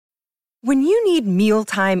When you need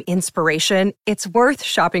mealtime inspiration, it's worth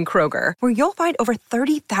shopping Kroger, where you'll find over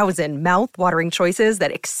 30,000 mouth-watering choices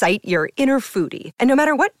that excite your inner foodie. And no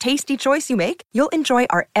matter what tasty choice you make, you'll enjoy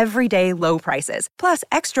our everyday low prices, plus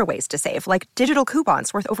extra ways to save, like digital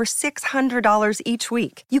coupons worth over $600 each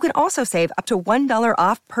week. You can also save up to $1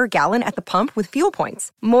 off per gallon at the pump with fuel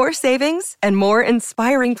points. More savings and more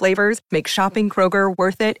inspiring flavors make shopping Kroger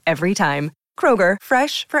worth it every time. Kroger,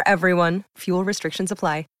 fresh for everyone. Fuel restrictions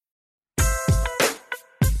apply.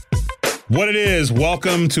 What it is,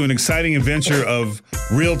 welcome to an exciting adventure of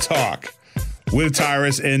Real Talk with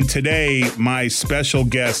Tyrus. And today, my special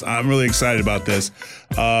guest, I'm really excited about this.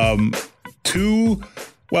 One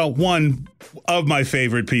of my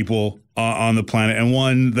favorite people on the planet, and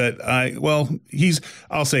one that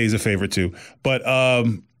I'll say he's a favorite too. But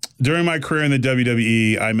during my career in the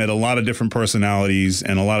WWE, I met a lot of different personalities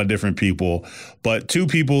and a lot of different people. But two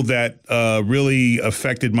people that really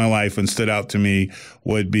affected my life and stood out to me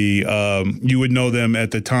would be, you would know them at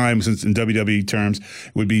the time, since in WWE terms,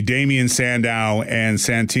 would be Damien Sandow and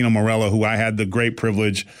Santino Marella, who I had the great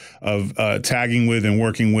privilege of tagging with and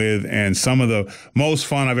working with. And some of the most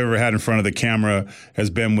fun I've ever had in front of the camera has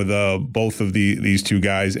been with both of these two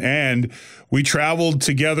guys. And we traveled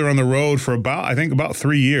together on the road for about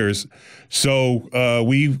 3 years. So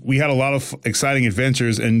we had a lot of exciting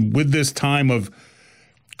adventures. And with this time of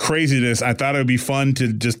craziness, I thought it would be fun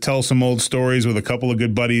to just tell some old stories with a couple of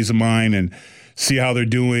good buddies of mine and see how they're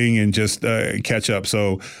doing and just catch up.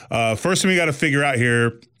 So first thing we got to figure out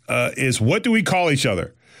here is, what do we call each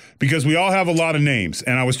other? Because we all have a lot of names.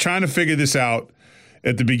 And I was trying to figure this out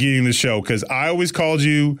at the beginning of the show, because I always called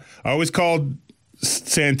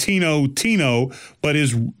Santino Tino, but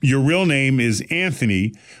your real name is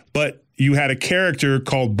Anthony, but you had a character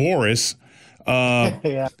called Boris.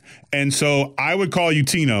 Yeah. And so I would call you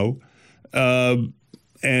Tino, and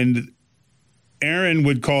Aaron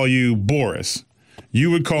would call you Boris.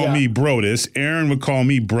 You would call me Brodus. Aaron would call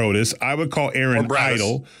me Brodus. I would call Aaron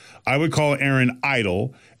Idol. I would call Aaron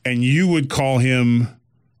Idol, and you would call him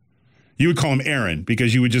Aaron,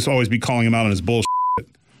 because you would just always be calling him out on his bullshit.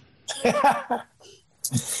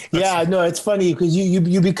 Yeah, no, it's funny because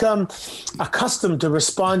you become accustomed to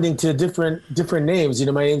responding to different names. You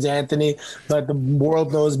know, my name's Anthony, but the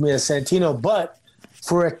world knows me as Santino. But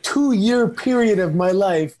for a 2-year period of my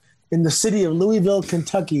life in the city of Louisville,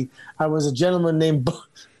 Kentucky, I was a gentleman named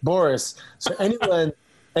Boris. So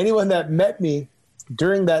anyone that met me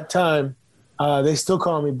during that time, they still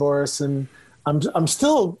call me Boris, and I'm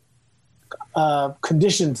still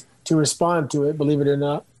conditioned to respond to it, believe it or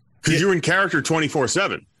not. Because you're in character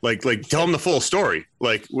 24/7. Like tell them the full story.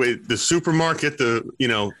 Like with the supermarket,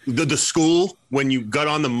 the school, when you got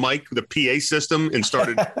on the mic, the PA system, and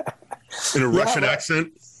started in a Russian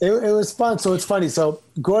accent. It was fun. So it's funny. So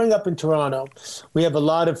growing up in Toronto, we have a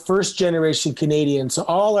lot of first generation Canadians. So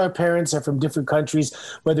all our parents are from different countries,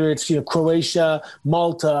 whether it's Croatia,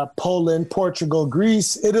 Malta, Poland, Portugal,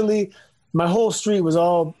 Greece, Italy. My whole street was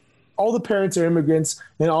all the parents are immigrants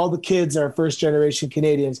and all the kids are first generation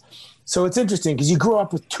Canadians. So it's interesting because you grow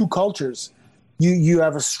up with two cultures. You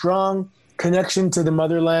have a strong connection to the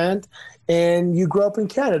motherland, and you grow up in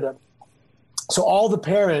Canada. So all the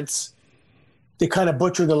parents, they kind of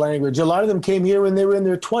butcher the language. A lot of them came here when they were in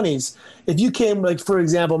their 20s. If you came, like, for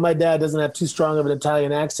example, my dad doesn't have too strong of an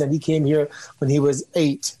Italian accent. He came here when he was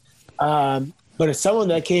 8. But if someone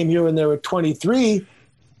that came here when they were 23,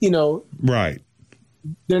 right,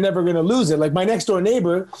 they're never going to lose it. Like my next door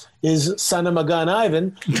neighbor is Son of Magun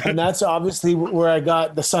Ivan, and that's obviously where I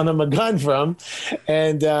got the Son of Magun from.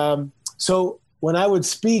 And so when I would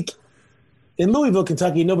speak in Louisville,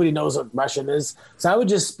 Kentucky, nobody knows what Russian is. So I would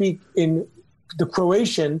just speak in the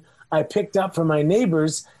Croatian I picked up from my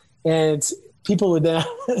neighbors, and people would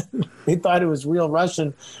they thought it was real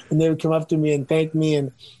Russian, and they would come up to me and thank me.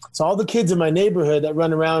 And so all the kids in my neighborhood that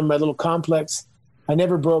run around my little complex, I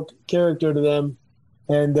never broke character to them.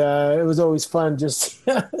 And it was always fun just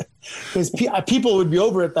because people would be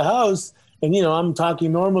over at the house and, I'm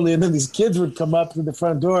talking normally. And then these kids would come up to the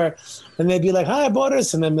front door and they'd be like, "Hi,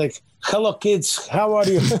 Boris." And I'm like, "Hello, kids. How are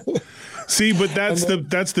you?" See, but that's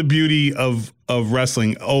the beauty of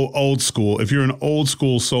wrestling, old school. If you're an old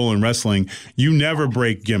school soul in wrestling, you never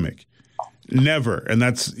break gimmick. Never. And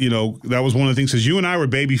that's, that was one of the things, because you and I were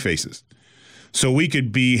baby faces. So we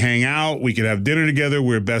could hang out, we could have dinner together,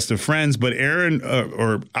 we're best of friends. But Aaron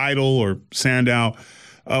or Idol or Sandow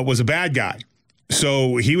was a bad guy.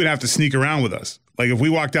 So he would have to sneak around with us. Like if we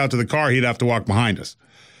walked out to the car, he'd have to walk behind us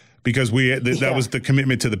because that was the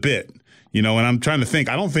commitment to the bit. And I'm trying to think.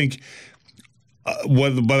 I don't think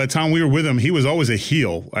by the time we were with him, he was always a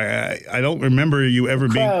heel. I don't remember you ever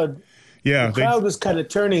being. Yeah, The crowd was kind of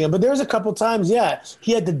turning him, but there was a couple times, he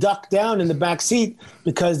had to duck down in the back seat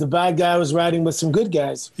because the bad guy was riding with some good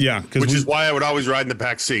guys. Yeah, which is why I would always ride in the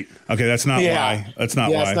back seat. Okay, that's not why. That's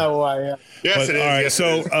not why. That's not why. Yeah. Yes, it is. All right, yes,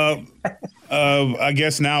 so I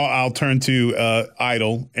guess now I'll turn to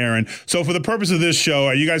Idol, Aaron. So for the purpose of this show,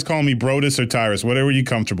 are you guys calling me Brodus or Tyrus? Whatever you're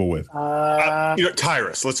comfortable with.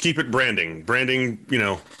 Tyrus. Let's keep it branding. Branding,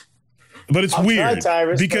 But it's weird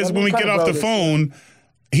Tyrus, because when we get off the phone,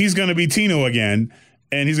 he's going to be Tino again,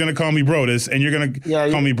 and he's going to call me Brodus, and you're going to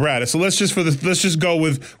call me Bradus. So let's just go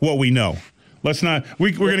with what we know. Let's not.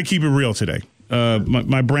 We're going to keep it real today.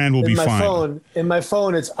 My brand will be fine. In my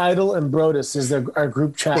phone, it's Idol and Brodus is our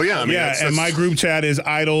group chat. Well, yeah, and my group chat is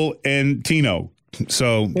Idol and Tino.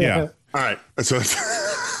 So yeah. All right.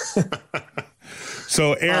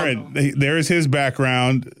 So Aaron, there is his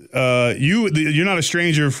background. You're not a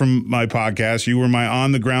stranger from my podcast. You were my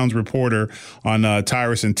on the grounds reporter on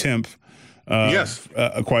Tyrus and Timp. Yes,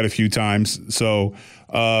 quite a few times. So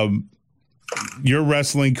your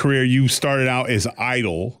wrestling career, you started out as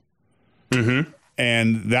Idol,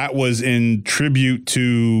 and that was in tribute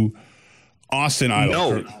to Austin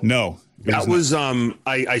Idol. No. That was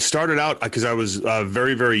I started out because I was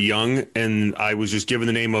very, very young, and I was just given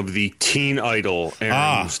the name of the teen idol,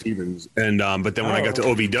 Aaron Stevens. And but then when I got to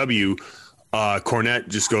OVW, Cornette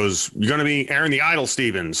just goes, "You're going to be Aaron the Idol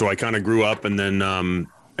Stevens." So I kind of grew up, and then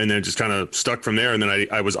it just kind of stuck from there. And then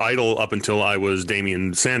I was Idol up until I was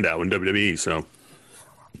Damien Sandow in WWE. So,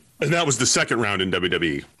 and that was the second round in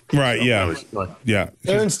WWE. Right? So yeah.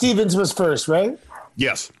 Aaron Stevens was first, right?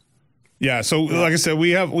 Yes. Yeah, so like I said,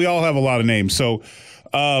 we all have a lot of names. So,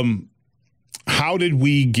 how did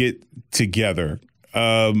we get together?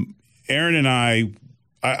 Aaron and I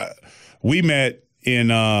we met in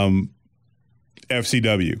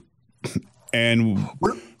FCW, and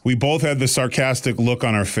we both had the sarcastic look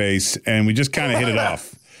on our face, and we just kind of hit it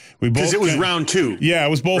off. Because it was round two. Yeah, it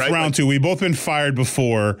was both round two. We both been fired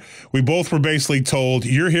before. We both were basically told,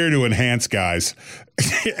 "You're here to enhance guys,"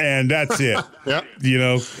 and that's it. Yep.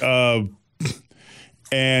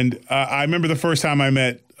 And I remember the first time I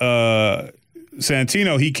met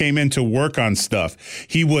Santino. He came in to work on stuff.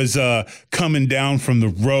 He was coming down from the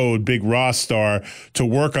road, big Raw star, to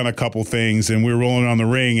work on a couple things, and we were rolling on the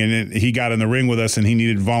ring. And he got in the ring with us, and he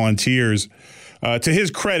needed volunteers. To his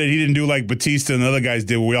credit, he didn't do like Batista and the other guys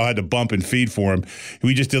did, where we all had to bump and feed for him.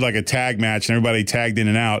 We just did like a tag match, and everybody tagged in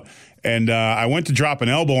and out. And I went to drop an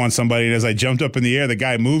elbow on somebody, and as I jumped up in the air, the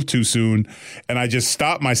guy moved too soon, and I just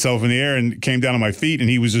stopped myself in the air and came down on my feet, and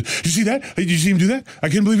he was just, "Did you see that? Did you see him do that? I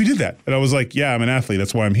can't believe he did that." And I was like, "Yeah, I'm an athlete.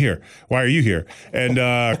 That's why I'm here. Why are you here?" And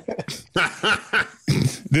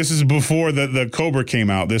this is before the Cobra came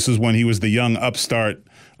out. This is when he was the young upstart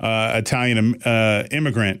Italian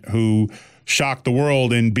immigrant who shocked the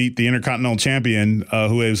world and beat the Intercontinental Champion,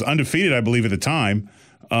 who was undefeated, I believe, at the time,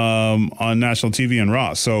 on national TV and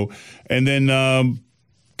Raw. So, and then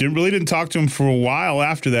didn't talk to him for a while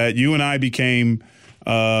after that. You and I became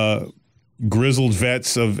grizzled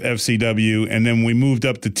vets of FCW, and then we moved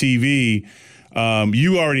up to TV.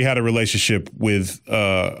 You already had a relationship with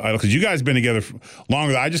Idol because you guys been together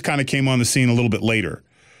longer. I just kind of came on the scene a little bit later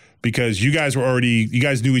because you guys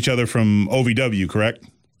knew each other from OVW, correct?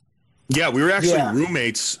 Yeah, we were actually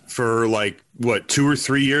roommates for 2 or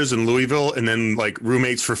 3 years in Louisville, and then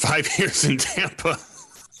roommates for 5 years in Tampa.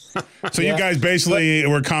 So you guys basically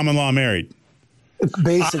were common law married.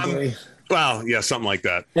 Basically. Well, yeah, something like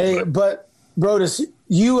that. Hey, but Brodus,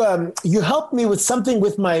 you helped me with something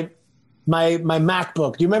with my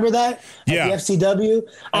MacBook. Do you remember that? Yeah. At the FCW.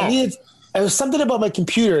 It was something about my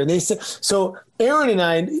computer, and they said so. Aaron and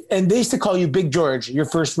I, and they used to call you Big George your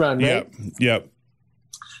first run, right? Yep.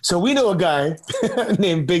 So we know a guy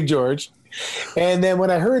named Big George. And then when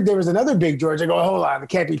I heard there was another Big George, I go, hold on, there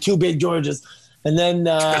can't be two Big Georges. And then,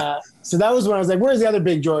 so that was when I was like, where's the other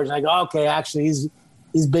Big George? And I go, okay, actually,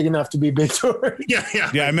 he's big enough to be Big George. Yeah,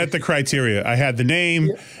 I met the criteria. I had the name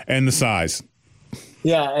and the size.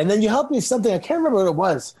 Yeah, and then you helped me with something. I can't remember what it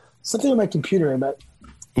was. Something on my computer.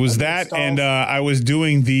 It was that, and I was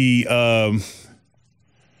doing the...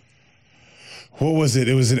 what was it?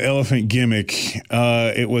 It was an elephant gimmick.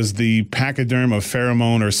 It was the pachyderm of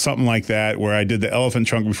pheromone or something like that, where I did the elephant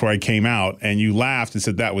trunk before I came out, and you laughed and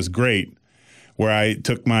said that was great, where I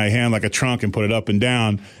took my hand like a trunk and put it up and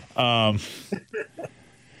down. Not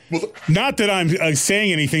that I'm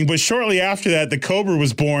saying anything, but shortly after that, the Cobra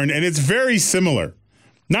was born, and it's very similar.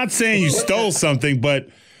 Not saying you stole something, but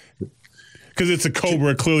because it's a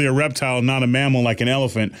cobra, clearly a reptile, not a mammal like an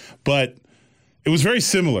elephant, but it was very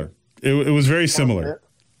similar. It was very similar.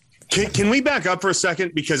 Can we back up for a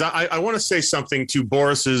second? Because I want to say something to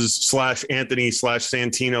Boris's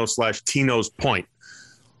 /Anthony/Santino/Tino's point.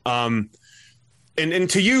 And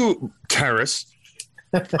to you, Terrace,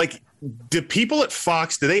 like, do people at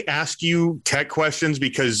Fox, do they ask you tech questions?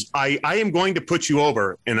 Because I am going to put you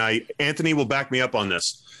over, and Anthony will back me up on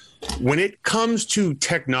this. When it comes to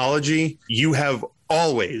technology, you have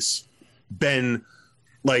always been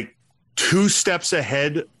like 2 steps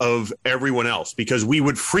ahead of everyone else, because we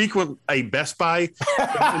would frequent a Best Buy.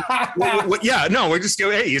 We're just,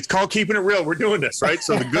 hey, it's called keeping it real. We're doing this, right?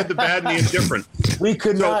 So the good, the bad, and the indifferent. We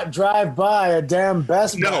could not drive by a damn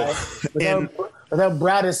Best Buy without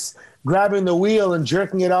Bradis grabbing the wheel and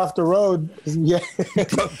jerking it off the road. Yeah.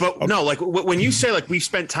 but no, like when you say like we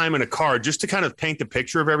spent time in a car, just to kind of paint the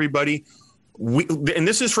picture of everybody, and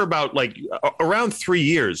this is for about like around 3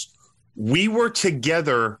 years, we were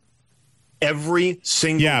together every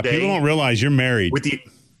single day. Yeah, people don't realize you're married. With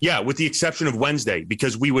the exception of Wednesday,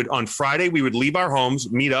 because on Friday we would leave our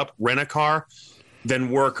homes, meet up, rent a car, then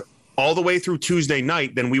work all the way through Tuesday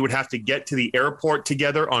night. Then we would have to get to the airport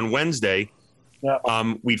together on Wednesday.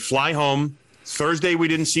 Yeah. We'd fly home. Thursday we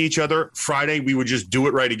didn't see each other. Friday we would just do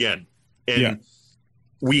it right again. And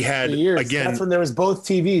we had again. That's when there was both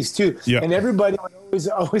TVs too. Yeah. And everybody would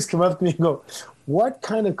always come up to me and go, "What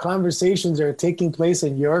kind of conversations are taking place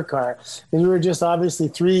in your car?" And we were just obviously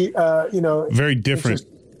three, very different.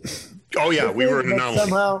 Oh yeah, we were an anomaly.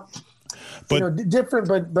 Somehow,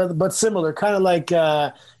 different but similar, kind of like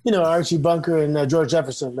Archie Bunker and George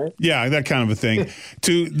Jefferson, right? Yeah, that kind of a thing.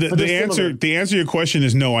 The answer to your question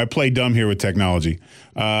is no. I play dumb here with technology.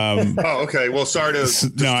 Okay. Well, sorry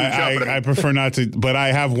to. No, I prefer not to. But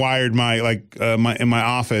I have wired my in my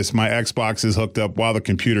office. My Xbox is hooked up while the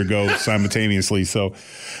computer goes simultaneously. So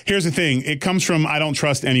here's the thing: it comes from I don't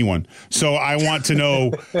trust anyone. So I want to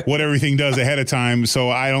know what everything does ahead of time. So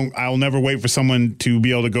I'll never wait for someone to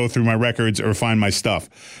be able to go through my records or find my stuff.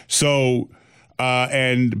 So.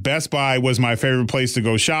 And Best Buy was my favorite place to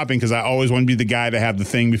go shopping because I always wanted to be the guy to have the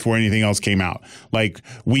thing before anything else came out. Like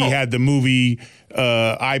we had the movie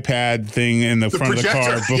iPad thing in the front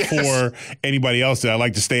projector, of the car before anybody else did. I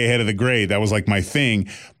like to stay ahead of the grade. That was like my thing.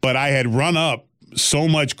 But I had run up so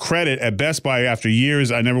much credit at Best Buy after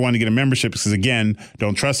years. I never wanted to get a membership because, again,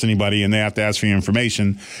 don't trust anybody and they have to ask for your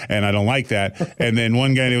information. And I don't like that. And then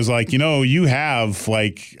one guy was like, you have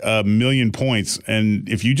like 1 million points. And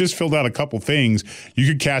if you just filled out a couple things, you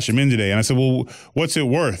could cash them in today. And I said, well, what's it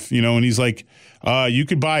worth? And he's like, you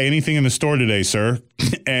could buy anything in the store today, sir.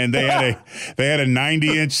 And they had a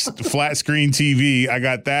 90-inch flat screen TV. I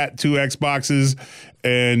got that, 2 Xboxes,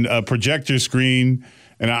 and a projector screen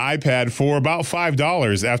and an iPad for about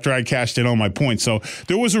 $5 after I cashed in all my points. So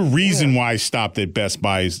there was a reason why I stopped at Best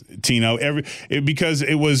Buy's, Tino. Because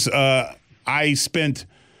it was I spent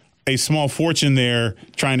a small fortune there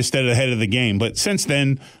trying to stay ahead of the game. But since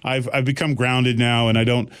then, I've become grounded now, and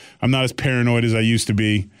I'm not as paranoid as I used to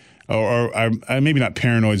be. Or maybe not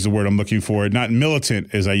paranoid is the word I'm looking for. Not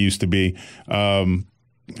militant as I used to be. I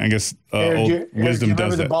guess old wisdom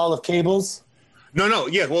does that. The ball of cables? No.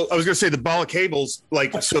 Yeah. Well, I was going to say the ball of cables.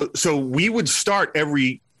 Like so, we would start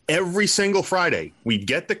every single Friday. We'd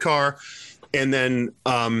get the car, and then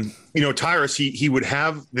Tyrus he would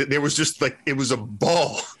have. There was just like it was a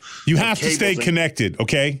ball. You have to stay connected,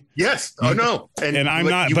 okay? Yes. Oh no. And I'm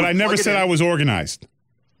not. But I never said I was organized.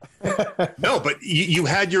 No, but you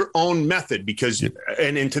had your own method because,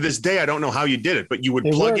 and to this day, I don't know how you did it, but you would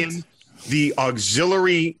plug in the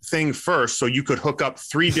auxiliary thing first, so you could hook up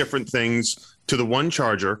 3 different things to the one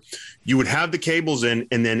charger. You would have the cables in,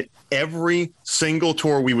 and then every single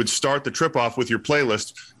tour, we would start the trip off with your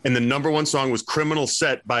playlist, and the number 1 song was "Criminal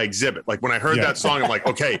Set" by Exhibit. Like when I heard that song, I'm like,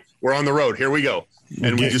 okay, we're on the road. Here we go.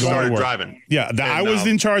 And we just started driving. Yeah, I was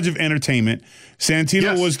in charge of entertainment.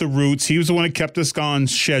 Santino was the roots. He was the one that kept us on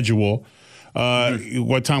schedule.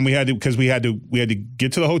 What time we had to, because we had to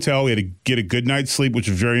get to the hotel. We had to get a good night's sleep, which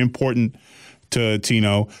was very important to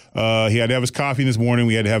Tino. He had to have his coffee this morning.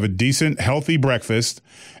 We had to have a decent, healthy breakfast,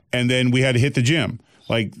 and then we had to hit the gym.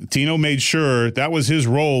 Like Tino made sure that was his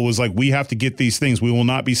role, was like, we have to get these things. We will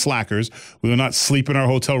not be slackers. We will not sleep in our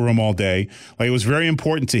hotel room all day. Like it was very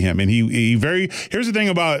important to him. And here's the thing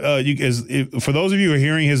about for those of you who are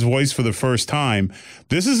hearing his voice for the first time,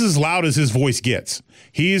 this is as loud as his voice gets.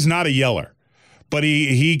 He is not a yeller, but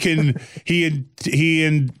he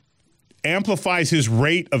amplifies his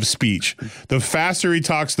rate of speech. The faster he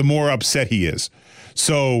talks, the more upset he is.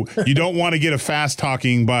 So you don't want to get a fast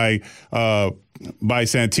talking by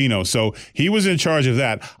Santino. So he was in charge of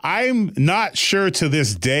that. I'm not sure to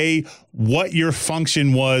this day what your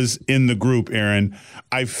function was in the group, Aaron.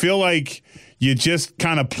 I feel like you just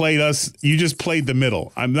kind of played us. You just played the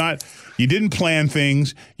middle. You didn't plan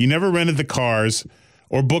things. You never rented the cars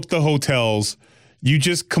or booked the hotels. You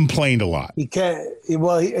just complained a lot. He can't.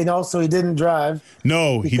 And also he didn't drive.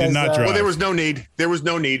 No, he did not drive. Well, there was no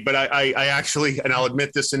need. But I actually, and I'll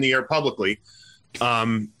admit this in the air publicly,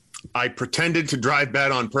 I pretended to drive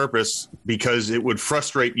bad on purpose because it would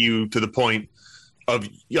frustrate you to the point of,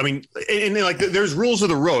 I mean, and like there's rules of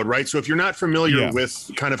the road, right? So if you're not familiar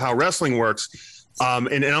with kind of how wrestling works,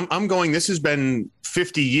 and I'm going, this has been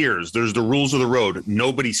 50 years. There's the rules of the road.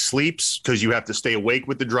 Nobody sleeps because you have to stay awake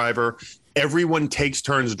with the driver. Everyone takes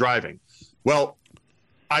turns driving. Well,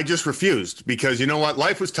 I just refused because you know what?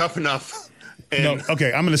 Life was tough enough. And no,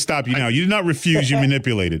 okay, I'm going to stop you now. You did not refuse. You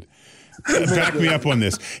manipulated. Back me up on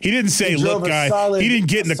this. He didn't say, look, guys, he didn't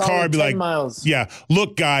get in the car and be like, yeah,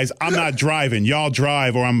 look, guys, I'm not driving. Y'all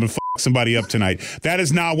drive or I'm going to somebody up tonight. That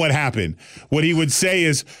is not what happened. What he would say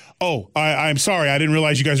is, oh, I'm sorry. I didn't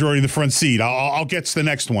realize you guys were already in the front seat. I'll get to the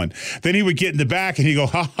next one. Then he would get in the back and he'd go,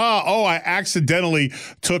 oh, I accidentally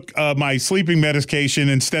took my sleeping medication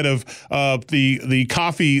instead of the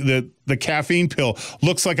coffee, the caffeine pill.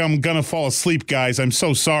 Looks like I'm going to fall asleep, guys. I'm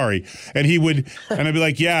so sorry. And I'd be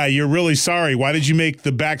like, yeah, you're really sorry. Why did you make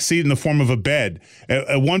the back seat in the form of a bed?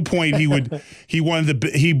 At one point he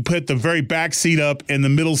put the very back seat up and the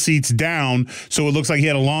middle seats down. So it looks like he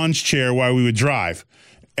had a lounge chair while we would drive.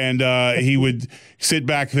 And he would sit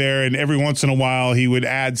back there, and every once in a while, he would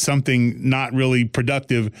add something not really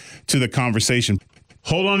productive to the conversation.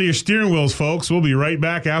 Hold on to your steering wheels, folks. We'll be right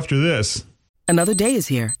back after this. Another day is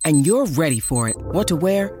here, and you're ready for it. What to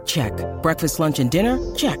wear? Check. Breakfast, lunch, and dinner?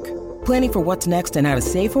 Check. Planning for what's next and how to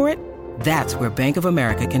save for it? That's where Bank of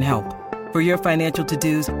America can help. For your financial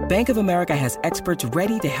to-dos, Bank of America has experts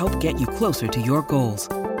ready to help get you closer to your goals.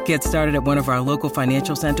 Get started at one of our local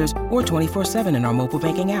financial centers or 24/7 in our mobile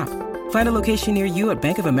banking app. Find a location near you at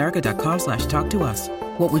bankofamerica.com/talktous.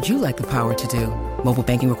 What would you like the power to do? Mobile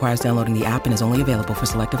banking requires downloading the app and is only available for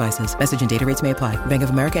select devices. Message and data rates may apply. Bank of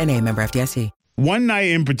America N.A., member FDIC. One night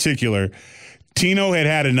in particular, Tino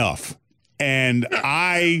had enough, and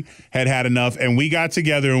I had enough, and we got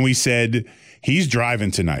together and we said, he's driving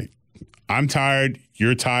tonight. I'm tired.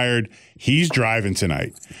 You're tired. He's driving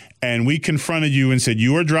tonight. And we confronted you and said,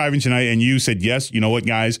 you are driving tonight. And you said, yes, you know what,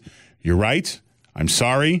 guys? You're right. I'm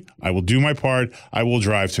sorry. I will do my part. I will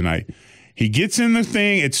drive tonight. He gets in the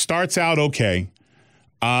thing. It starts out okay.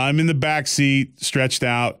 I'm in the back seat, stretched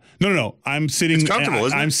out. No. I'm sitting. It's comfortable,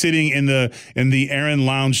 isn't it? I'm sitting in the Aaron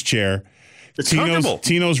lounge chair. It's comfortable.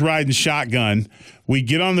 Tino's riding shotgun. We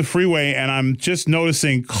get on the freeway, and I'm just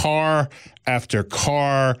noticing car after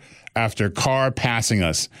car after car passing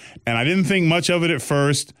us. And I didn't think much of it at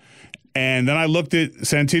first. And then I looked at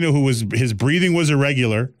Santino, his breathing was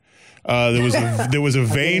irregular. There was a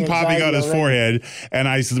vein popping out his forehead, and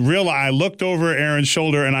I realized I looked over Aaron's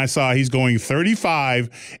shoulder and I saw he's going 35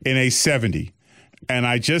 in a 70, and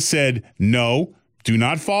I just said, "No, do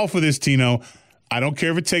not fall for this, Tino. I don't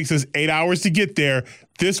care if it takes us 8 hours to get there.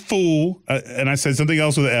 This fool," and I said something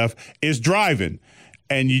else with an F, is driving.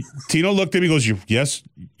 And Tino looked at me and goes, "Yes,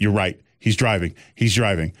 you're right. He's driving. He's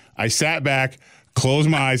driving." I sat back. Close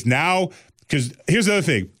my eyes now, because here's the other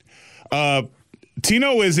thing.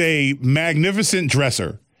 Tino is a magnificent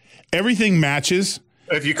dresser. Everything matches.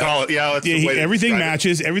 If you call it, yeah. That's the way everything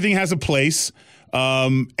matches. Everything has a place,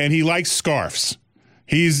 and he likes scarves.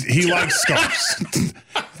 He likes scarves.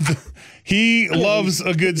 He loves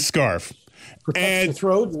a good scarf. Protects your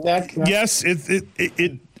throat, neck. Yes, but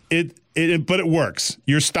it works.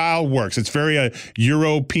 Your style works. It's very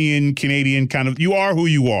European, Canadian kind of. You are who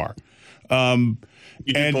you are.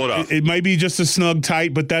 You can pull it off. It might be just a snug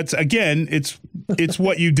tight, but that's, again, it's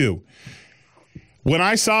what you do. When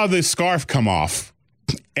I saw this scarf come off,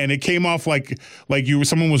 and it came off like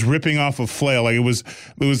someone was ripping off a flail, like it was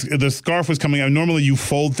the scarf was coming out. Normally you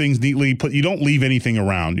fold things neatly, you don't leave anything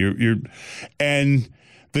around. And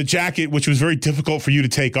the jacket, which was very difficult for you to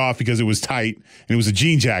take off because it was tight and it was a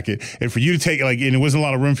jean jacket, and for you to take and it wasn't a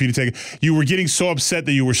lot of room for you to take it. You were getting so upset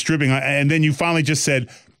that you were stripping, and then you finally just said,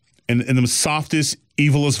 in the softest,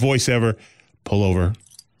 evilest voice ever, "Pull over.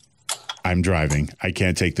 I'm driving. I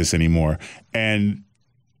can't take this anymore." And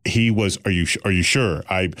he was, "Are you sure?"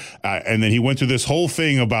 And then he went through this whole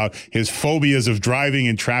thing about his phobias of driving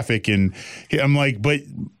in traffic, and I'm like, but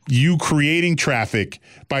you creating traffic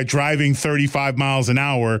by driving 35 miles an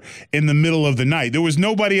hour in the middle of the night. There was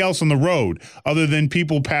nobody else on the road other than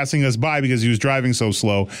people passing us by because he was driving so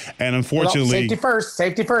slow. And unfortunately,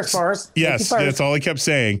 safety first, Forrest. Yes, that's all he kept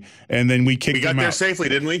saying. And then we kicked him out. We got there safely,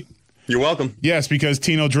 didn't we? You're welcome. Yes, because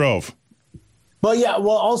Tino drove. Well, yeah.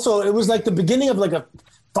 Well, also, it was like the beginning of like a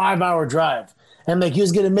 5-hour drive. And like he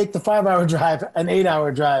was going to make the 5-hour drive an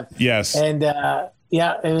 8-hour drive. Yes. And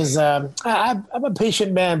yeah, it was. I'm a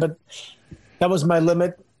patient man, but that was my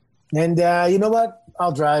limit. And you know what?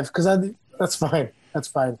 I'll drive because that's fine. That's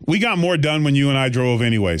fine. We got more done when you and I drove,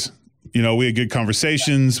 anyways. You know, we had good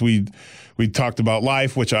conversations. We talked about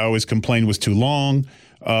life, which I always complained was too long.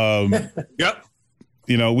 Yep.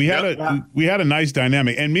 You know, we had a nice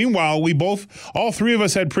dynamic. And meanwhile, all three of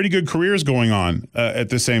us had pretty good careers going on at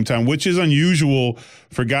the same time, which is unusual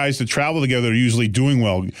for guys to travel together, usually doing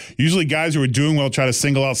well. Usually guys who are doing well try to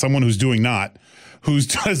single out someone who's doing not, who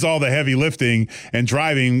does all the heavy lifting and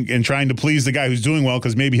driving and trying to please the guy who's doing well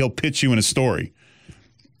because maybe he'll pitch you in a story.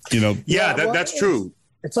 You know? Yeah, that's true.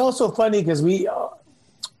 It's also funny because we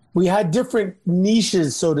had different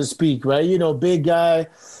niches, so to speak, right? You know, big guy,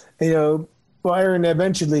 you know, Byron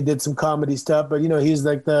eventually did some comedy stuff, but, you know, he's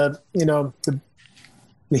like the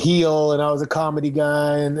heel, and I was a comedy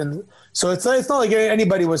guy. And so it's not like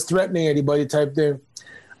anybody was threatening anybody type thing.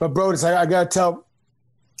 But, bro, it's like, I got to tell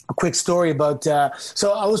a quick story about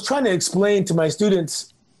so I was trying to explain to my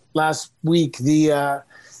students last week the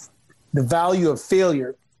value of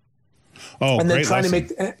failure. Oh, and then great trying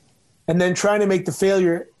lesson. to make the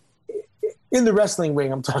failure in the wrestling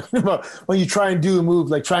ring. I'm talking about when you try and do a move,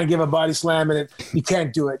 like try and give a body slam and you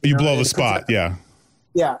can't do it. You know? blow the spot, yeah.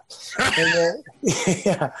 Yeah. And,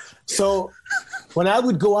 yeah. So when I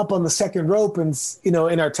would go up on the second rope and, you know,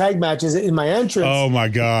 in our tag matches in my entrance. Oh, my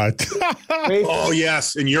God. Oh,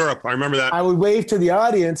 yes. In Europe. I remember that. I would wave to the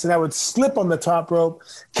audience and I would slip on the top rope,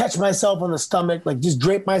 catch myself on the stomach, like just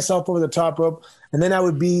drape myself over the top rope. And then I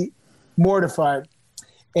would be mortified.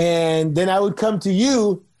 And then I would come to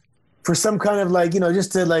you for some kind of like, you know,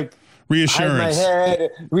 just to like reassurance, hide my head,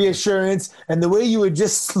 reassurance. And the way you would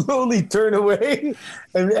just slowly turn away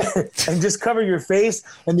and just cover your face,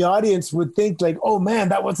 and the audience would think like, oh man,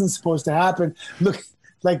 that wasn't supposed to happen. Look,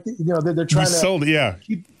 like, you know, they're trying to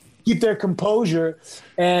keep their composure.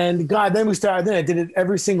 And God, then I did it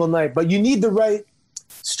every single night. But you need the right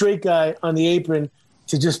straight guy on the apron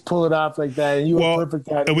to just pull it off like that. And you were perfect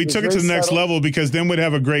at it. And we took it to the next level because then we'd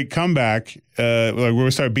have a great comeback. Like we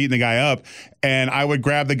would start beating the guy up, and I would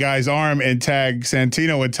grab the guy's arm and tag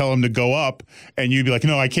Santino and tell him to go up. And you'd be like,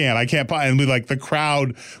 no, I can't. And we'd like, the crowd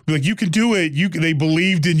would be like, you can do it. They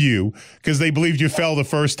believed in you because they believed you fell the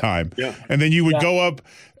first time. Yeah. And then you would go up,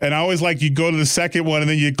 and I always like you'd go to the second one and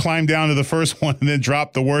then you'd climb down to the first one and then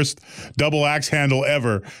drop the worst double axe handle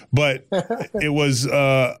ever. But it was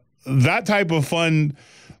that type of fun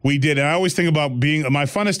we did. And I always think about my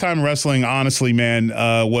funnest time wrestling, honestly, man,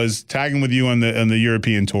 was tagging with you on the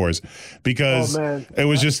European tours because it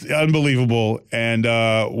was just unbelievable. And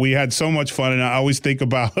we had so much fun. And I always think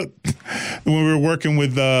about when we were working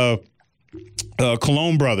with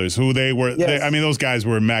Cologne Brothers, who they were. Yes. Those guys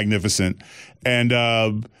were magnificent.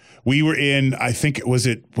 And we were in, I think it was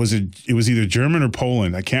either German or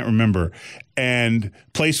Poland. I can't remember. And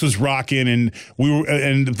place was rocking, and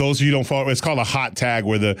and those of you who don't follow, it's called a hot tag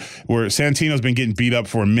where Santino's been getting beat up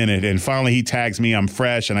for a minute, and finally he tags me. I'm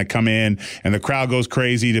fresh, and I come in, and the crowd goes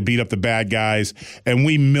crazy to beat up the bad guys, and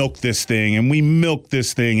we milk this thing,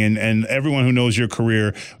 and everyone who knows your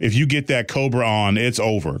career, if you get that Cobra on, it's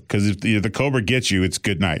over, because if the Cobra gets you, it's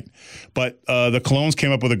good night. But the Colognes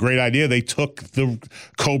came up with a great idea. They took the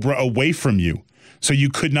Cobra away from you. So you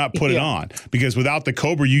could not put it on, because without the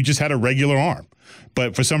Cobra, you just had a regular arm.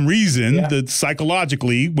 But for some reason, that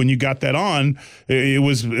psychologically, when you got that on, it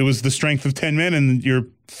was the strength of 10 men and your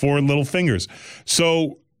 4 little fingers.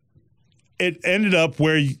 So it ended up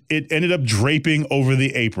draping over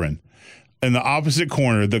the apron. In the opposite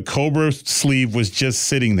corner, the Cobra sleeve was just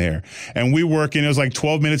sitting there. And we working. It was like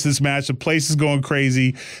 12 minutes of this match. The place is going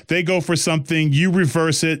crazy. They go for something. You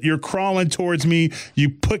reverse it. You're crawling towards me. You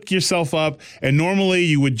pick yourself up. And normally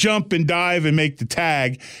you would jump and dive and make the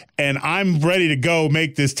tag. And I'm ready to go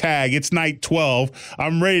make this tag. It's night 12.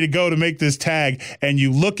 I'm ready to go to make this tag. And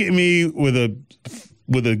you look at me with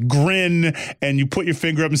a grin, and you put your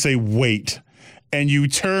finger up and say, wait. And you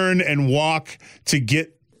turn and walk to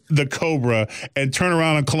get the Cobra and turn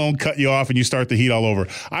around and Cologne cut you off and you start the heat all over.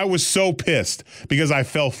 I was so pissed because I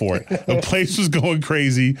fell for it. The place was going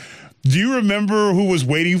crazy. Do you remember who was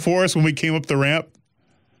waiting for us when we came up the ramp?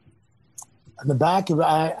 On the back,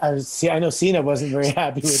 I know Cena wasn't very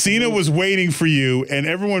happy with Cena was waiting for you, and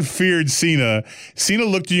everyone feared Cena. Cena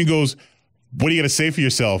looked at you and goes, what are you going to say for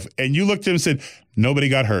yourself? And you looked at him and said, nobody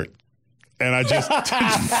got hurt. And I just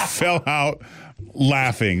fell out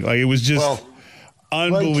laughing. Like, it was just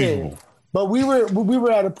unbelievable. Okay. But we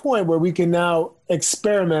were at a point where we can now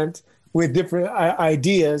experiment with different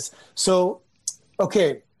ideas. So,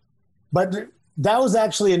 okay, but that was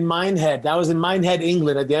actually in Minehead. That was in Minehead,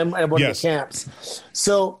 England, at one of the camps.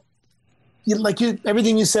 So,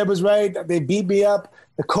 everything you said was right. They beat me up.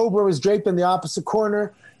 The Cobra was draped in the opposite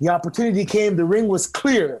corner. The opportunity came. The ring was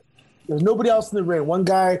clear. There was nobody else in the ring. One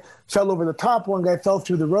guy fell over the top. One guy fell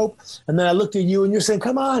through the rope. And then I looked at you, and you're saying,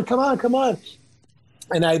 come on, come on, come on.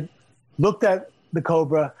 And I looked at the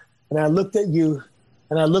Cobra, and I looked at you,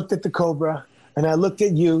 and I looked at the Cobra, and I looked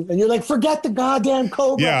at you, and you're like, forget the goddamn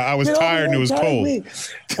Cobra. Yeah, I was tired and it was cold.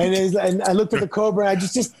 And I looked at the Cobra, and I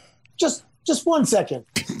just 1 second.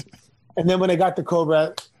 And then when I got the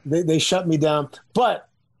Cobra, they shut me down. But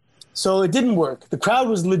so it didn't work. The crowd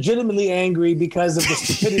was legitimately angry because of the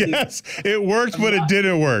stupidity. Yes, it worked, but it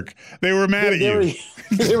didn't work. They were mad at you.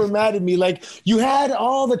 They were mad at me. Like, you had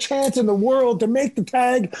all the chance in the world to make the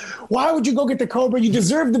tag. Why would you go get the Cobra? You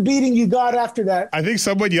deserved the beating you got after that. I think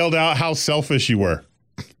someone yelled out how selfish you were.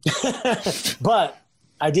 But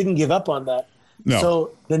I didn't give up on that. No.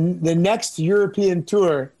 So the next European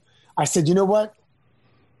tour, I said, you know what?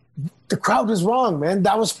 The crowd was wrong, man.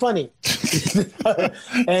 That was funny.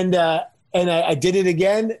 and I did it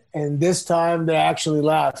again, and this time they actually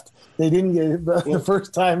laughed. They didn't get it. The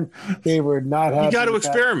first time they were not happy. You got to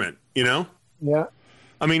experiment, you know? Yeah.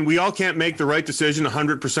 I mean, we all can't make the right decision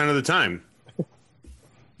 100% of the time.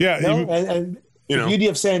 Yeah. No, and the beauty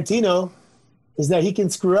of Santino is that he can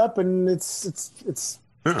screw up, and it's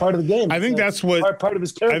part of the game. I think that's what part of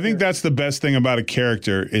his character. I think that's the best thing about a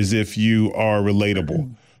character is if you are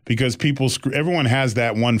relatable. Because everyone has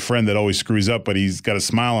that one friend that always screws up, but he's got a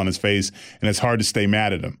smile on his face, and it's hard to stay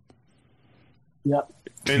mad at him. Yeah.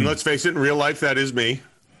 And let's face it, in real life, that is me.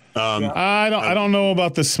 I don't know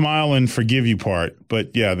about the smile and forgive you part,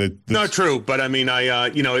 but yeah, not true. But I mean,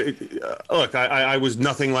 look, I was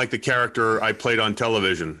nothing like the character I played on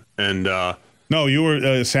television, and no, you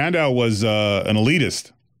were Sandow was an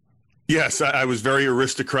elitist. Yes, I was very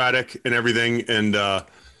aristocratic and everything, and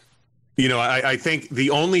I think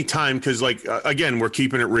the only time, because again, we're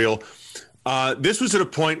keeping it real. This was at a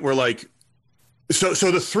point where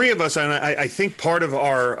so the three of us, and I think part of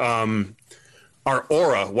our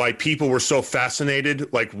aura, why people were so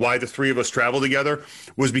fascinated, why the three of us traveled together,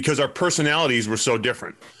 was because our personalities were so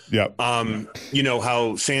different. Yeah. How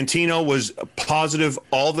Santino was positive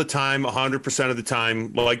all the time, 100% of the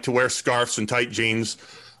time, liked to wear scarves and tight jeans.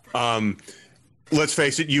 Let's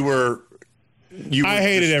face it, I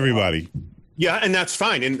hated everybody. Yeah, and that's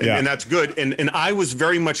fine, and that's good. And I was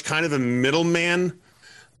very much kind of a middleman,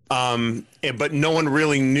 but no one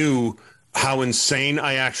really knew how insane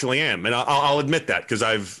I actually am, and I'll admit that because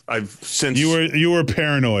I've since you were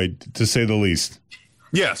paranoid, to say the least.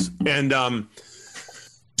 Yes, and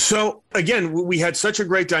so again, we had such a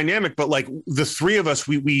great dynamic, but the three of us,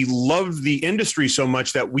 we loved the industry so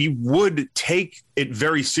much that we would take it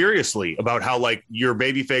very seriously about how your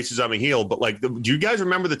baby face is on a heel. But do you guys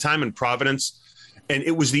remember the time in Providence? And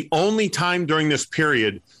it was the only time during this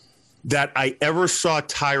period that I ever saw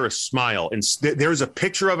Tyra smile. And there's a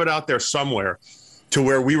picture of it out there somewhere, to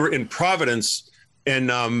where we were in Providence,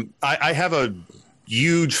 and I have a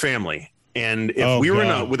huge family. And if we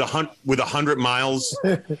were with 100 miles,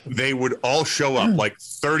 they would all show up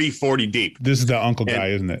 30, 40 deep. This is the uncle guy,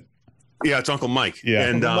 isn't it? Yeah, it's Uncle Mike. Yeah.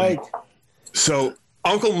 And Mike. So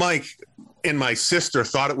Uncle Mike and my sister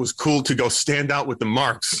thought it was cool to go stand out with the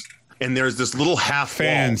Marks. And there's this little half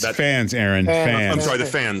fans, wall. Aaron. Fans. I'm sorry, the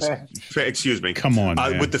fans. Excuse me. Come on,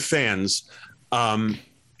 man. With the fans. And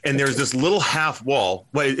there's this little half wall.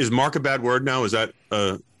 Wait, is Mark a bad word now? Is that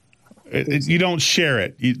you don't share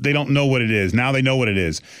it. They don't know what it is. Now they know what it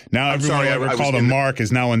is. Now everyone who ever called a Mark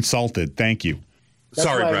is now insulted. Thank you.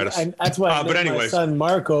 Sorry, Bradis. That's why I named my son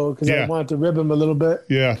Marco, because I wanted to rib him a little bit.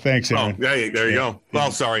 Yeah, thanks, Aaron. Oh, there you go.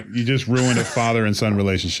 Well, sorry. You just ruined a father and son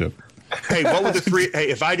relationship. Hey, what would the three? Hey,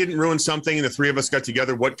 if I didn't ruin something and the three of us got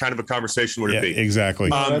together, what kind of a conversation would it be? Exactly.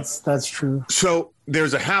 That's true. So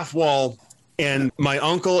there's a half wall, and my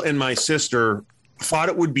uncle and my sister thought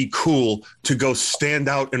it would be cool to go stand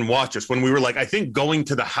out and watch us when we were I think going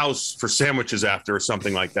to the house for sandwiches after or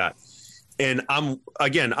something like that. And I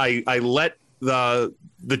let the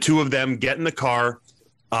two of them get in the car,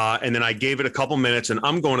 and then I gave it a couple minutes, and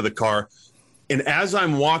I'm going to the car. And as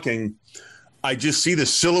I'm walking, I just see the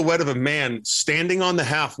silhouette of a man standing on the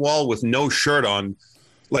half wall with no shirt on,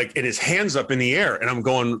 and his hands up in the air. And I'm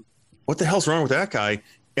going, what the hell's wrong with that guy?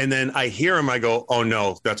 And then I hear him. I go, oh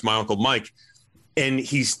no, that's my Uncle Mike. And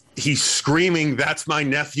he's screaming, that's my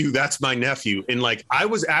nephew. That's my nephew. And I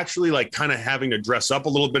was actually kind of having to dress up a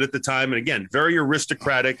little bit at the time. And again, very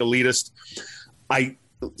aristocratic, elitist. I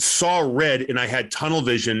saw red and I had tunnel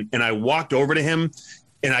vision, and I walked over to him,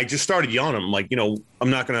 And I just started yelling at him, like, I'm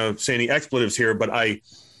not going to say any expletives here, but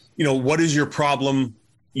what is your problem?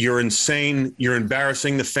 You're insane. You're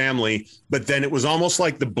embarrassing the family. But then it was almost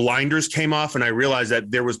like the blinders came off, and I realized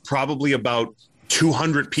that there was probably about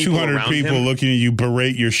 200 people around him. 200 people looking at you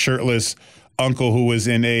berate your shirtless uncle who was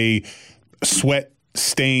in a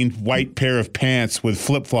sweat-stained white pair of pants with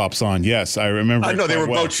flip-flops on. Yes, I remember. I know they were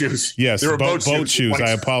boat shoes. Yes, they were boat shoes.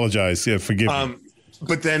 I apologize. Yeah, forgive me.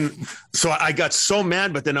 But then, so I got so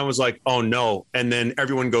mad, but then I was like, oh no. And then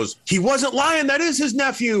everyone goes, he wasn't lying. That is his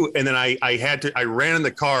nephew. And then I ran in the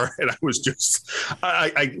car, and I was just,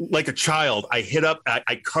 I like a child. I hit up,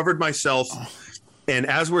 I covered myself. And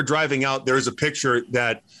as we're driving out, there's a picture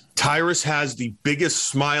that Tyrus has the biggest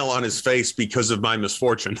smile on his face because of my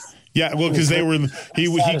misfortune. Yeah, well, because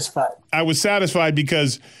I was satisfied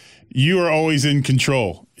because you are always in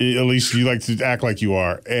control. At least you like to act like you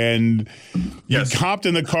are. And you hopped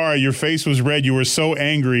in the car. Your face was red. You were so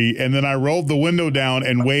angry. And then I rolled the window down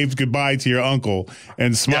and waved goodbye to your uncle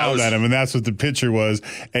and smiled at him. And that's what the picture was.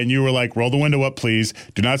 And you were like, roll the window up, please.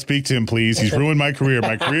 Do not speak to him, please. He's ruined my career.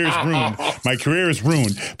 My career is ruined. My career is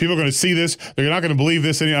ruined. People are going to see this. They're not going to believe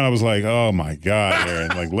this. And I was like, oh, my God,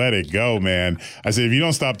 Aaron. Like, let it go, man. I said, if you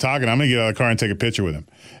don't stop talking, I'm going to get out of the car and take a picture with him.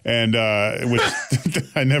 And which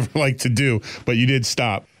I never like to do. But you did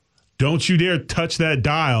stop. Don't you dare touch that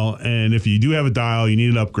dial. And if you do have a dial, you need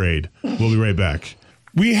an upgrade. We'll be right back.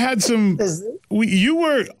 We had some. You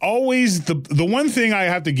were always the one thing I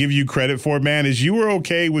have to give you credit for, man, is you were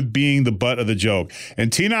okay with being the butt of the joke.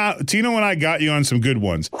 And Tino and I got you on some good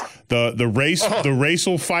ones. The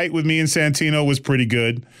racial fight with me and Santino was pretty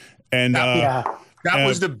good. And that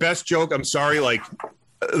was the best joke. I'm sorry, like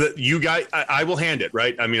you guys. I will hand it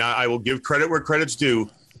right. I mean, I will give credit where credit's due.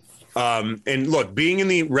 And look, being in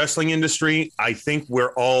the wrestling industry, I think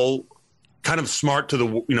we're all kind of smart to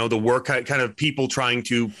the work kind of people trying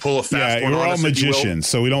to pull a fast one. We're all magicians,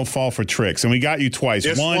 so we don't fall for tricks. And we got you twice.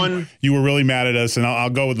 One, you were really mad at us, and I'll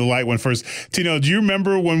go with the light one first. Tino, do you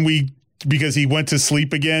remember when because he went to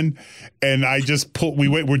sleep again, and I just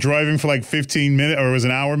we're driving for like 15 minutes, or it was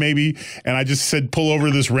an hour maybe, and I just said, pull over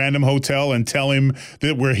to this random hotel and tell him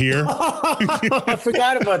that we're here. I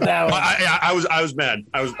forgot about that one. I was mad.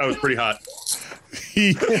 I was pretty hot.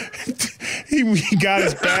 He got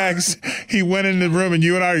his bags. He went in the room, and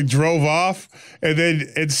you and I drove off. And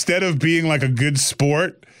then instead of being like a good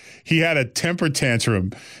sport, he had a temper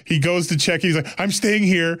tantrum. He goes to check. He's like, I'm staying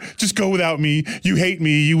here. Just go without me. You hate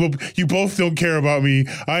me. You both don't care about me.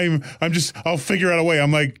 I'll figure out a way.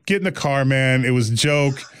 I'm like, get in the car, man. It was a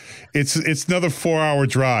joke. It's another 4-hour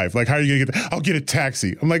drive. Like, how are you going to get there? I'll get a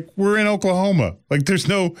taxi. I'm like, we're in Oklahoma. Like, there's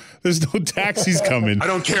no taxis coming. I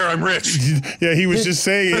don't care. I'm rich. Yeah, he was just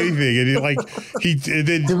saying anything. And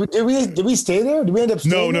Did we stay there? Did we end up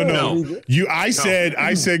staying there? No. I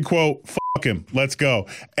said, quote, fuck him. Let's go.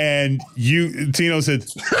 And Tino said,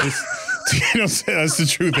 Tino said, that's the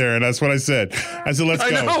truth, Aaron. That's what I said. I said, let's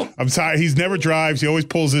go. Know. I'm tired. He never drives. He always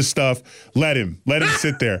pulls his stuff. Let him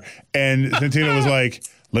sit there. And Tino was like,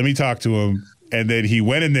 let me talk to him. And then he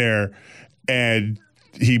went in there, and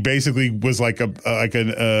he basically was like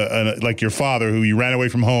like your father who you ran away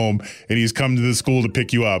from home, and he's come to the school to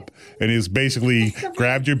pick you up. And he's basically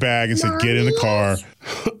grabbed your bag and said, get in the car.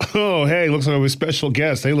 Oh, hey, looks like a special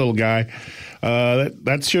guest. Hey, little guy.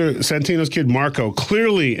 That's your Santino's kid, Marco,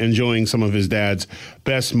 clearly enjoying some of his dad's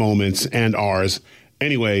best moments and ours.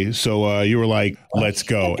 Anyway, so you were like, let's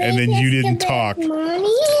go. And then you didn't talk.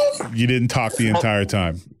 You didn't talk the entire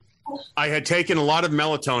time. I had taken a lot of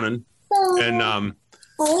melatonin, and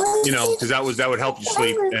because that would help you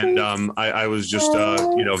sleep. And I was just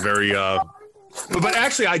very. But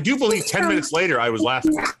actually, I do believe 10 minutes later I was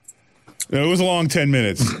laughing. It was a long 10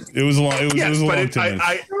 minutes. It was a long 10 minutes.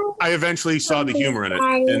 I eventually saw the humor in it,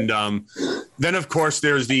 and then of course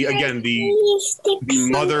there's the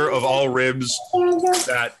mother of all ribs.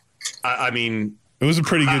 That I mean, it was a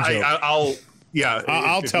pretty good joke.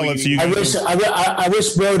 I'll tell it to you. I wish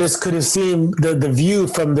Brodus could have seen the view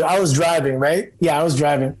from I was driving, right? Yeah, I was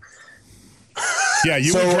driving. Yeah,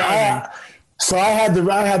 you were driving. So I had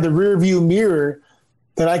the rear view mirror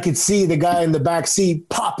that I could see the guy in the back seat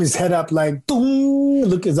pop his head up like boom.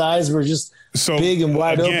 Look, his eyes were just so big and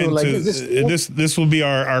wide open. Like this will be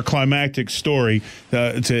our climactic story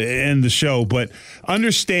to end the show. But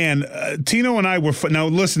understand, Tino and I were now.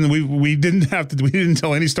 Listen, we didn't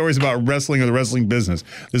tell any stories about wrestling or the wrestling business.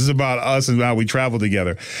 This is about us and how we traveled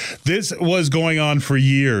together. This was going on for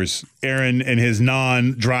years. Aaron and his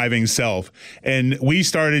non-driving self, and we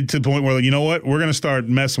started to the point where, you know what, we're going to start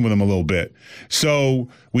messing with him a little bit. So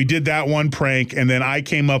we did that one prank, and then I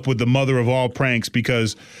came up with the mother of all pranks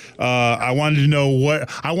because I wanted to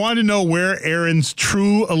know where Aaron's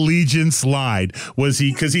true allegiance lied. Was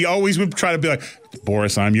he, because he always would try to be like,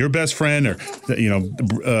 Boris, I'm your best friend, or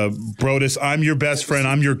Brodus, I'm your best friend,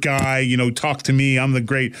 I'm your guy, talk to me, I'm the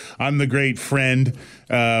great friend.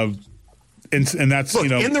 And that's,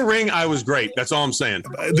 Look, in the ring, I was great. That's all I'm saying.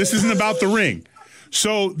 This isn't about the ring.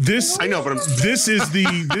 So this, I know, but this is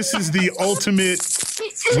the ultimate.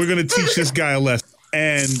 We're gonna teach this guy a lesson.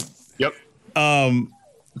 And yep.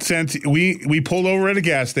 We pulled over at a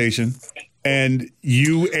gas station, and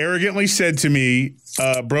you arrogantly said to me,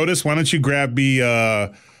 Brodus, why don't you grab me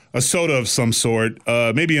a soda of some sort,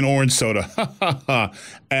 maybe an orange soda.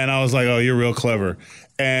 And I was like, oh, you're real clever.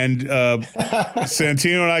 And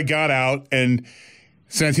Santino and I got out, and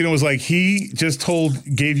Santino was like, he just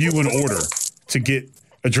gave you an order to get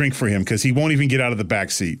a drink for him because he won't even get out of the back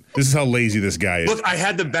seat. This is how lazy this guy is. Look, I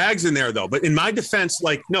had the bags in there, though. But in my defense,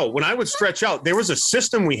 no, when I would stretch out, there was a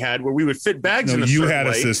system we had where we would fit bags in a certain way. You had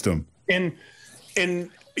a system. And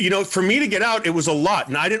for me to get out, it was a lot.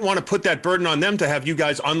 And I didn't want to put that burden on them to have you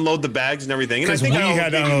guys unload the bags and everything. And I think I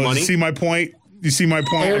had money. See my point? You see my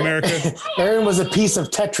point, America? Aaron was a piece of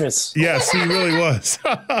Tetris. Yes, he really was.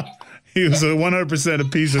 He was 100% a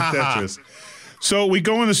piece of Tetris. So we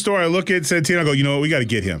go in the store. I look at Santino. I go, you know what? We got to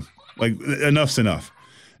get him. Like, enough's enough.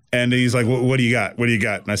 And he's like, what do you got? What do you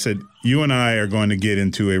got? And I said, you and I are going to get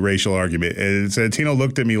into a racial argument. And Santino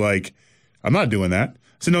looked at me like, I'm not doing that. I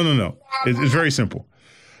said, no. It's very simple.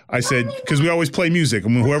 I said, because we always play music.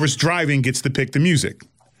 And whoever's driving gets to pick the music.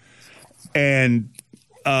 And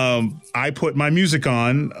I put my music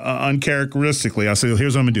on uncharacteristically. I said,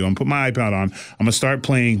 here's what I'm going to do. I'm going to put my iPod on. I'm going to start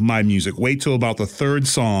playing my music. Wait till about the third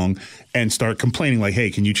song and start complaining like,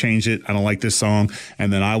 hey, can you change it? I don't like this song.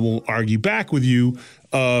 And then I will argue back with you.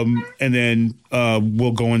 And then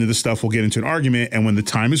we'll go into the stuff. We'll get into an argument. And when the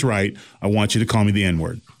time is right, I want you to call me the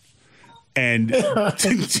N-word. And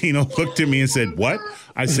Tino looked at me and said, what?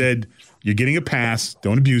 I said, you're getting a pass.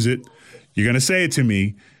 Don't abuse it. You're going to say it to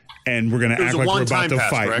me. And we're going to act like we're about to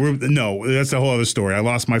fight. No, that's a whole other story. I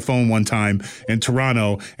lost my phone one time in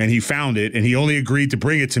Toronto, and he found it, and he only agreed to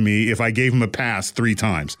bring it to me if I gave him a pass 3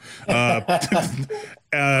 times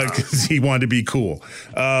because he wanted to be cool.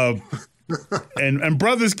 And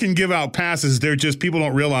brothers can give out passes. They're just, people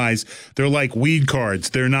don't realize they're like weed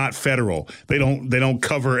cards. They're not federal. They don't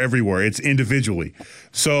cover everywhere. It's individually.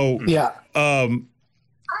 So yeah.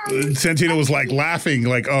 Santino was like laughing,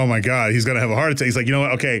 like, oh my God, he's going to have a heart attack. He's like, you know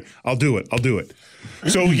what? Okay, I'll do it.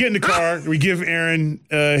 So we get in the car, we give Aaron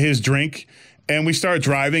his drink, and we start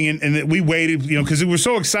driving. And we waited, because we were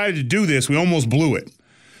so excited to do this, we almost blew it.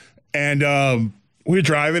 And we were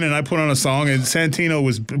driving, and I put on a song, and Santino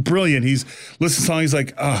was brilliant. He's listening to the song. He's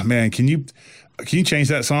like, oh man, can you change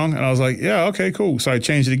that song? And I was like, yeah, okay, cool. So I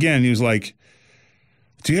changed it again. He was like,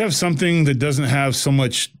 do you have something that doesn't have so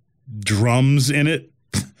much drums in it?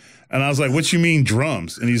 And I was like, what you mean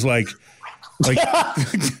drums? And he's like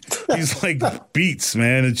he's like beats,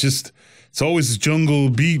 man. It's always jungle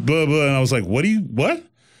beat, blah, blah. And I was like, what?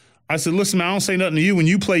 I said, listen, man, I don't say nothing to you. When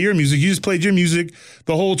you play your music, you just played your music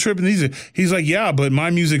the whole trip. And he's like, yeah, but my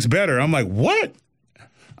music's better. I'm like, what?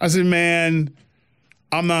 I said, man,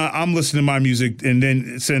 I'm listening to my music. And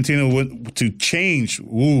then Santino went to change.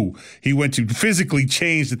 Ooh, he went to physically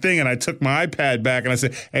change the thing. And I took my iPad back and I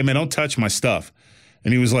said, hey, man, don't touch my stuff.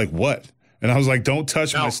 And he was like, what? And I was like, don't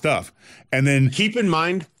touch my stuff. And then keep in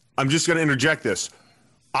mind, I'm just going to interject this.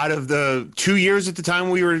 Out of the 2 years at the time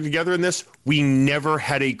we were together in this, we never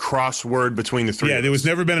had a crossword between the three. Yeah, there was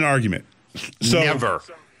never been an argument. Never.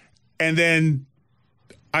 And then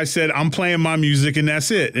I said, I'm playing my music and that's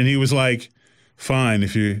it. And he was like, fine,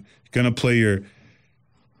 if you're going to play your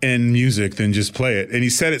end music, then just play it. And he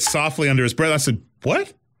said it softly under his breath. I said,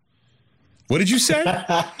 what? What did you say?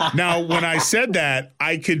 Now, when I said that,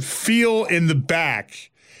 I could feel in the back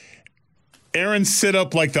Aaron sit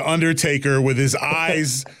up like the Undertaker with his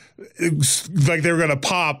eyes like they were going to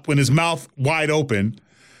pop when his mouth wide open.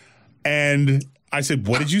 And I said,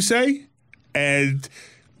 what did you say? And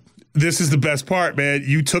this is the best part, man.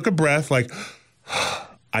 You took a breath like,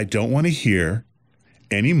 I don't want to hear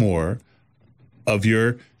any more of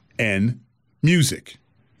your N music.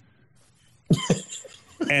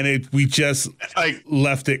 And we just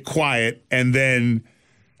left it quiet, and then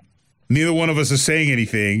neither one of us is saying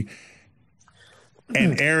anything.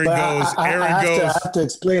 And Aaron goes. I have to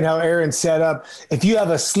explain how Aaron set up. If you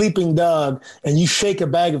have a sleeping dog and you shake a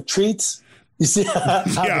bag of treats, you see how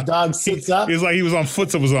the dog sits up? It's like he was on foot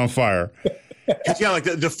that was on fire. Yeah, like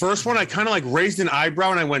the first one, I kind of like raised an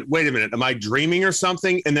eyebrow and I went, wait a minute, am I dreaming or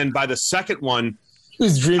something? And then by the second one,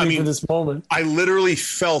 was dreaming for this moment. I literally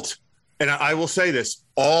felt, and I will say this,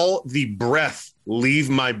 all the breath leave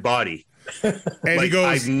my body. And like, he goes,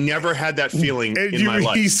 I've never had that feeling in my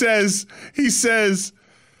life. He says,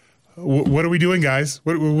 what are we doing, guys?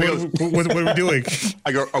 What are we doing?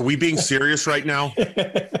 I go, are we being serious right now?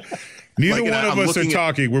 Neither one of us are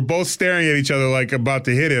talking. We're both staring at each other like about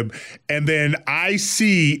to hit him. And then I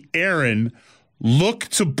see Aaron look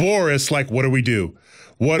to Boris like, what do we do?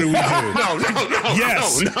 What do we do?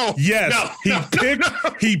 No. Yes.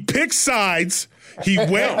 He picked sides. He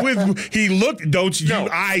went he looked,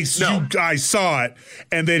 I saw it.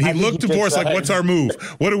 And then he looked to Boris like, what's our move?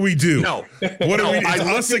 What do we do? No. What do we do? It's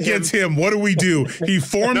us against him. What do we do? He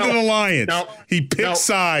formed an alliance. He picked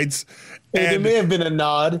sides. And there may have been a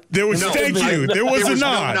nod. There was, thank you. There was a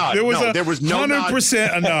nod. There was no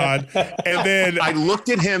 100% a nod. And then I looked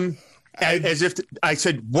at him as if I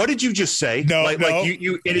said, "What did you just say? Like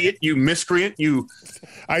you idiot, you miscreant, you."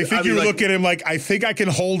 I think you were looking at him like, I think I can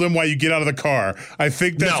hold him while you get out of the car. I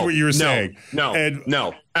think that's what you were saying. No,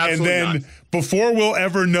 absolutely and then not. Before we'll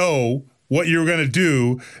ever know what you were going to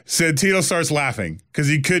do, Santino starts laughing because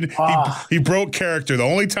he couldn't. He broke character. The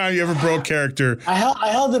only time you ever broke character. I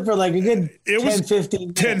held it for like a good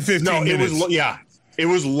 15 minutes. No, it was it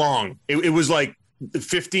was long. It was like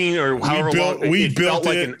 15 or however long. It felt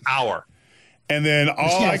like an hour. And then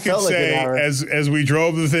all I could say as we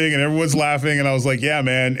drove the thing and everyone's laughing, and I was like, "Yeah,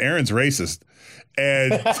 man, Aaron's racist."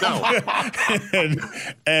 And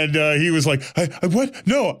he was like, "What?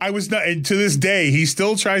 No, I was not." And to this day, he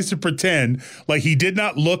still tries to pretend like he did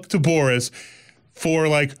not look to Boris for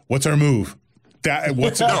like, "What's our move?"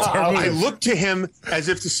 What's our move? I looked to him as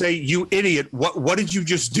if to say, "You idiot! What did you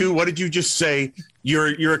just do? What did you just say?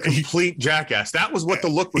 You're a complete jackass." That was what the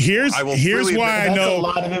look was. Here's why I know a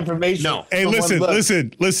lot of information. No, hey,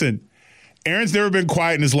 listen. Aaron's never been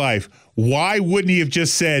quiet in his life. Why wouldn't he have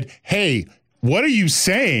just said, "Hey, what are you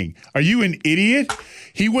saying? Are you an idiot?"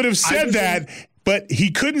 He would have said that, but he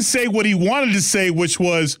couldn't say what he wanted to say, which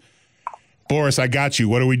was, "Boris, I got you.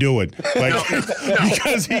 What are we doing?" Like,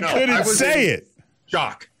 because he couldn't say it.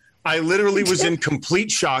 Shock. I literally was in complete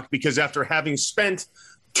shock because after having spent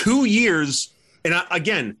 2 years, and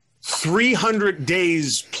again, 300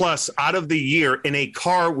 days plus out of the year in a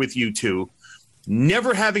car with you two,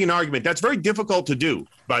 never having an argument. That's very difficult to do,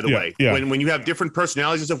 by the way, when you have different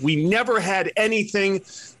personalities and stuff. We never had anything.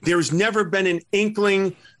 There's never been an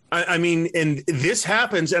inkling. I mean, and this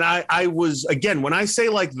happens. And I was, again, when I say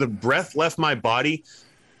like the breath left my body,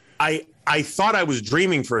 I thought I was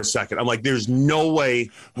dreaming for a second. I'm like, there's no way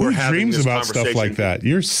we're having this about conversation. Stuff like that.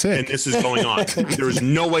 You're sick. And this is going on. There is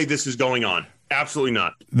no way this is going on. Absolutely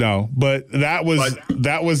not. No, but that was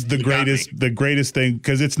the greatest thing,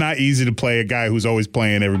 because it's not easy to play a guy who's always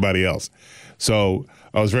playing everybody else. So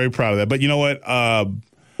I was very proud of that. But you know what?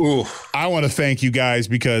 I want to thank you guys,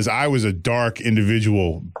 because I was a dark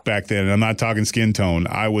individual back then. And I'm not talking skin tone.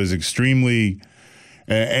 I was extremely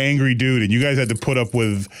angry dude, and you guys had to put up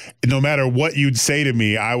with, no matter what you'd say to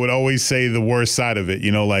me, I would always say the worst side of it.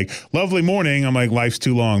 You know, like, "Lovely morning." I'm like, "Life's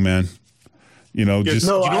too long, man." You know, just.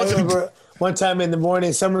 No, I remember one time in the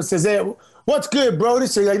morning, someone says, "Hey, what's good, bro?"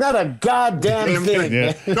 This is like, not a goddamn thing.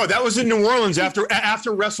 Yeah. No, that was in New Orleans after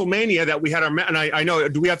WrestleMania that we had our. And I know.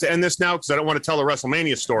 Do we have to end this now? Because I don't want to tell the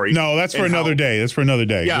WrestleMania story. No, that's for another day. That's for another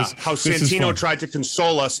day. Yeah, how Santino tried to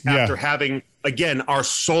console us after having, again, our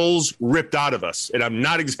souls ripped out of us, and I'm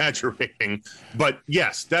not exaggerating. But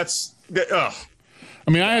yes, that's. I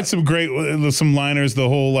mean, I had some liners. The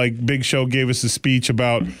whole like Big Show gave us a speech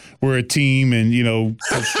about we're a team, and you know.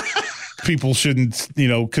 People shouldn't,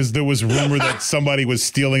 because there was rumor that somebody was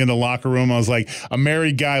stealing in the locker room. I was like, a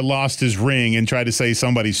married guy lost his ring and tried to say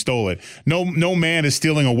somebody stole it. No man is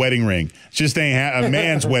stealing a wedding ring. It just ain't a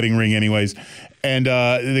man's wedding ring anyways. And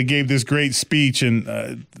they gave this great speech,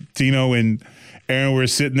 and Tino and Aaron were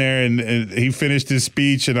sitting there, and he finished his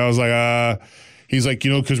speech, and I was like, he's like,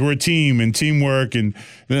 because we're a team and teamwork. And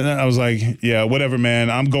then I was like, yeah, whatever, man.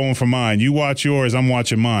 I'm going for mine. You watch yours. I'm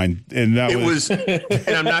watching mine. And that was and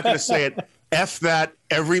I'm not going to say it. F that.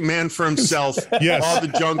 Every man for himself. Yes. All the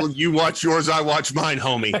jungle. You watch yours. I watch mine,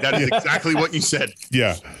 homie. That is exactly what you said.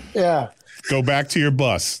 Yeah. Yeah. Go back to your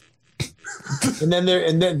bus. And then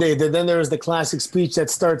there was the classic speech that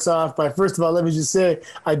starts off by, "First of all, let me just say,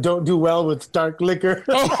 I don't do well with dark liquor."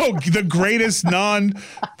 Oh, the greatest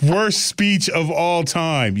worst speech of all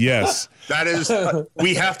time. Yes. That is,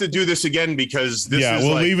 we have to do this again, because this is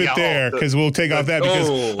we'll leave it there, because we'll take off that,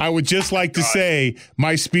 because I would just like to say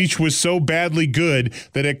my speech was so badly good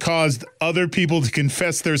that it caused other people to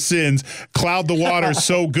confess their sins, cloud the water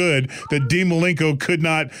so good that Dean Malenko could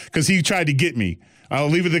not, because he tried to get me. I'll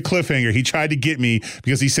leave it at the cliffhanger. He tried to get me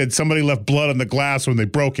because he said somebody left blood on the glass when they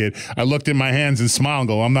broke it. I looked at my hands and smiled and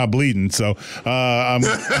go, I'm not bleeding. So,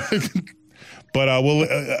 but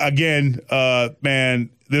again, man,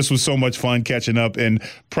 this was so much fun catching up, and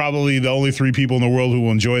probably the only 3 people in the world who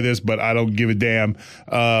will enjoy this, but I don't give a damn.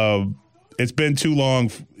 It's been too long.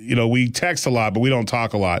 You know, we text a lot, but we don't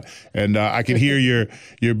talk a lot. And I can hear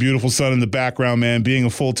your beautiful son in the background, man. Being a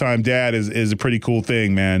full-time dad is a pretty cool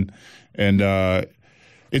thing, man. And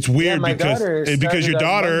it's weird because your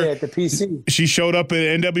daughter, at the PC. She showed up at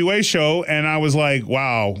an NWA show, and I was like,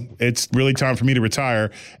 wow, it's really time for me to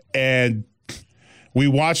retire. And we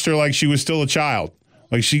watched her like she was still a child.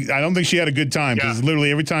 Like I don't think she had a good time because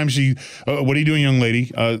literally every time she, what are you doing, young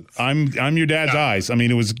lady? I'm your dad's eyes. I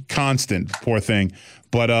mean, it was constant. Poor thing.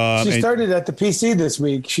 But she started at the PC this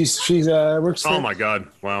week. She's works. Oh my God!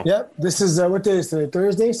 Wow. Yep. This is what day is today?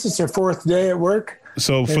 Thursday. This is her 4th day at work.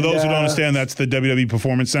 So for those who don't understand, that's the WWE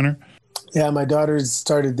Performance Center. Yeah, my daughter's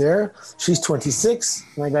started there. She's 26,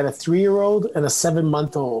 and I got a 3-year-old and a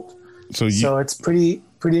 7-month-old. So it's pretty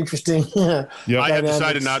interesting. I have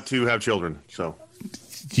decided not to have children. So.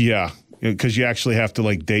 Yeah, because you actually have to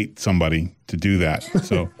like date somebody to do that.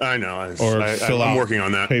 So I know, fill out working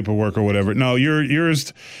on that paperwork or whatever. No, you're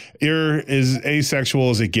as asexual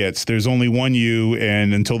as it gets. There's only one you,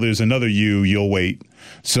 and until there's another you'll wait.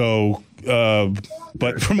 So,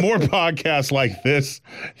 but for more podcasts like this,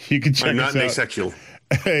 you can check. I'm not us out. asexual.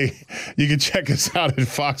 Hey, you can check us out at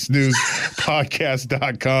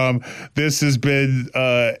foxnewspodcast.com. This has been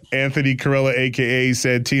Anthony Carella, a.k.a.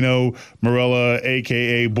 Santino Marella,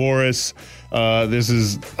 a.k.a. Boris. This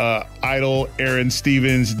is Idol, Aaron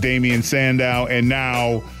Stevens, Damian Sandow, and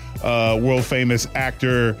now world-famous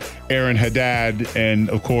actor Aaron Haddad. And,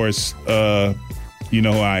 of course, you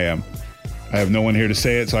know who I am. I have no one here to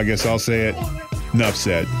say it, so I guess I'll say it. Enough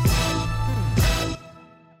said.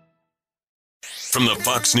 From the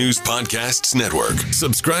Fox News Podcasts Network.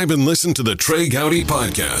 Subscribe and listen to the Trey Gowdy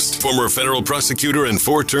Podcast. Former federal prosecutor and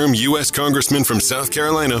 4-term U.S. Congressman from South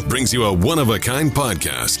Carolina brings you a one-of-a-kind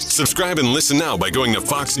podcast. Subscribe and listen now by going to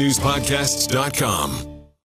foxnewspodcasts.com.